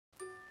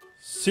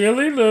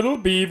Silly Little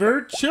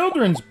Beaver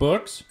Children's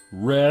Books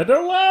Read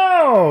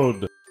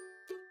Aloud.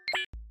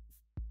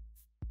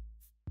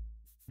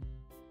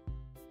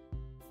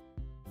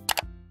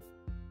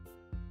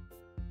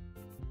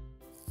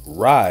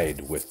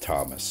 Ride with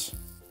Thomas.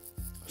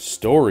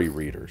 Story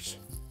readers.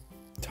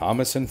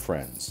 Thomas and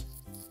Friends.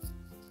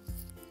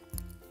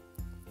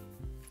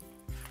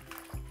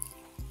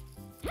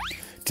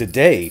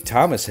 Today,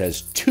 Thomas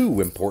has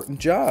two important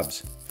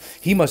jobs.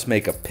 He must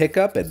make a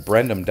pickup at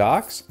Brendam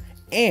Docks,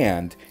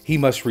 and he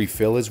must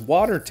refill his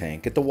water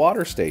tank at the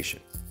water station.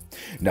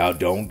 Now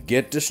don't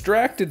get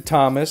distracted,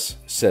 Thomas,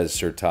 says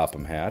Sir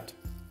Topham Hatt.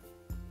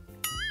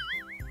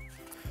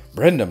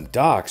 Brendam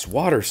Docks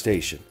water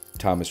station,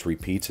 Thomas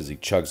repeats as he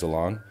chugs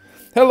along.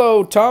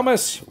 Hello,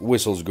 Thomas,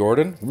 whistles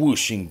Gordon,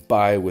 whooshing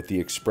by with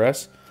the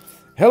express.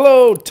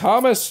 Hello,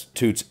 Thomas,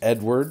 toots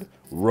Edward,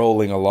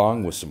 rolling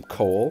along with some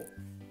coal.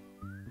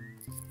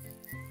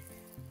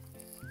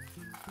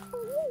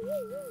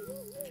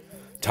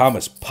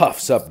 Thomas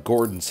puffs up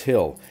Gordon's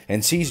Hill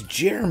and sees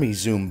Jeremy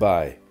zoom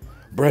by.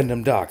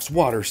 Brendam Docks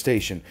water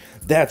station.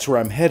 That's where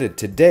I'm headed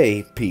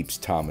today, peeps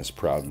Thomas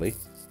proudly.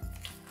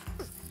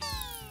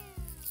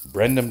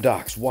 Brendam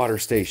Docks water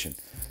station,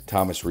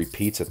 Thomas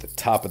repeats at the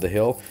top of the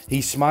hill.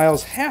 He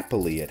smiles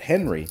happily at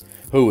Henry,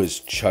 who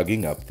is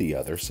chugging up the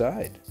other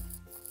side.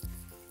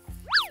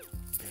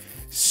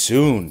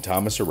 Soon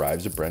Thomas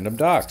arrives at Brendam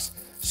Docks.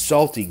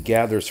 Salty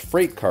gathers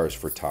freight cars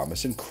for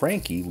Thomas and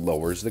Cranky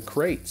lowers the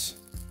crates.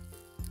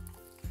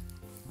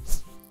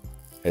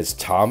 As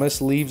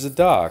Thomas leaves the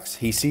docks,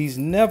 he sees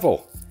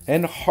Neville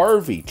and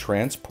Harvey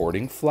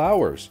transporting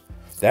flowers.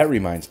 That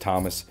reminds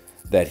Thomas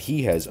that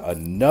he has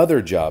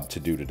another job to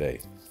do today,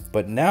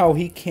 but now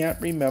he can't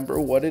remember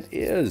what it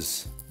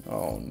is.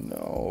 Oh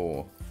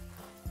no.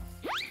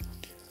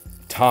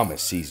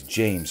 Thomas sees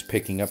James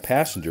picking up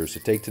passengers to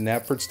take to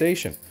Knapford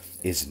Station.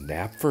 Is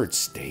Knapford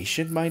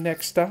Station my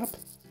next stop?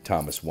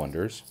 Thomas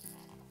wonders.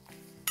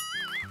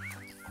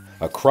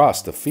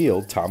 Across the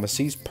field, Thomas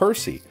sees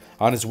Percy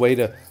on his way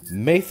to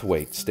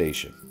Maithwaite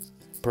Station.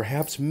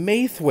 Perhaps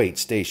Maithwaite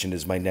Station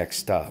is my next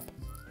stop,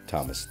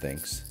 Thomas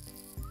thinks.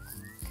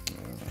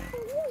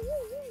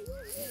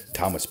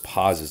 Thomas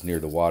pauses near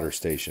the water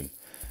station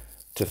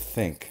to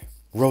think.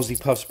 Rosie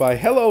puffs by.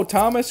 Hello,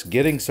 Thomas.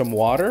 Getting some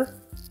water?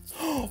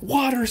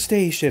 Water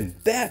station.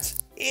 That's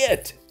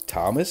it.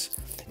 Thomas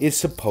is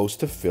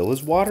supposed to fill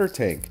his water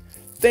tank.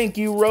 Thank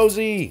you,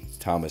 Rosie.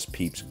 Thomas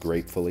peeps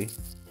gratefully.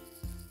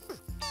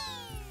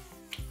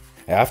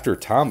 After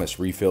Thomas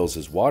refills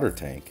his water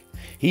tank,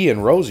 he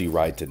and Rosie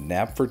ride to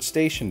Knapford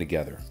Station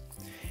together.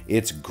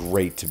 It's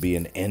great to be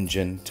an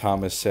engine,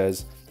 Thomas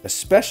says,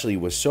 especially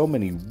with so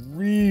many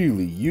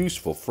really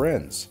useful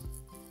friends.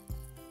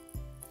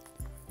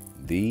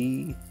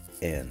 The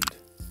end.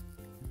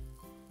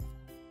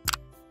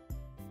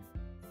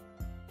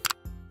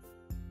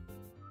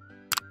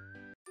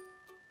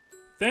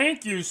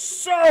 Thank you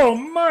so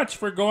much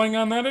for going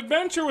on that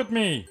adventure with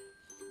me.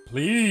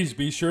 Please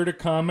be sure to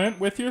comment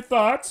with your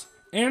thoughts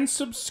and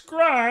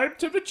subscribe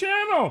to the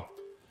channel.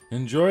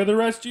 Enjoy the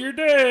rest of your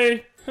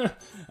day.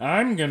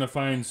 I'm gonna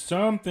find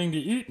something to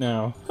eat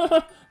now.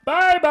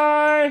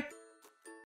 Bye-bye.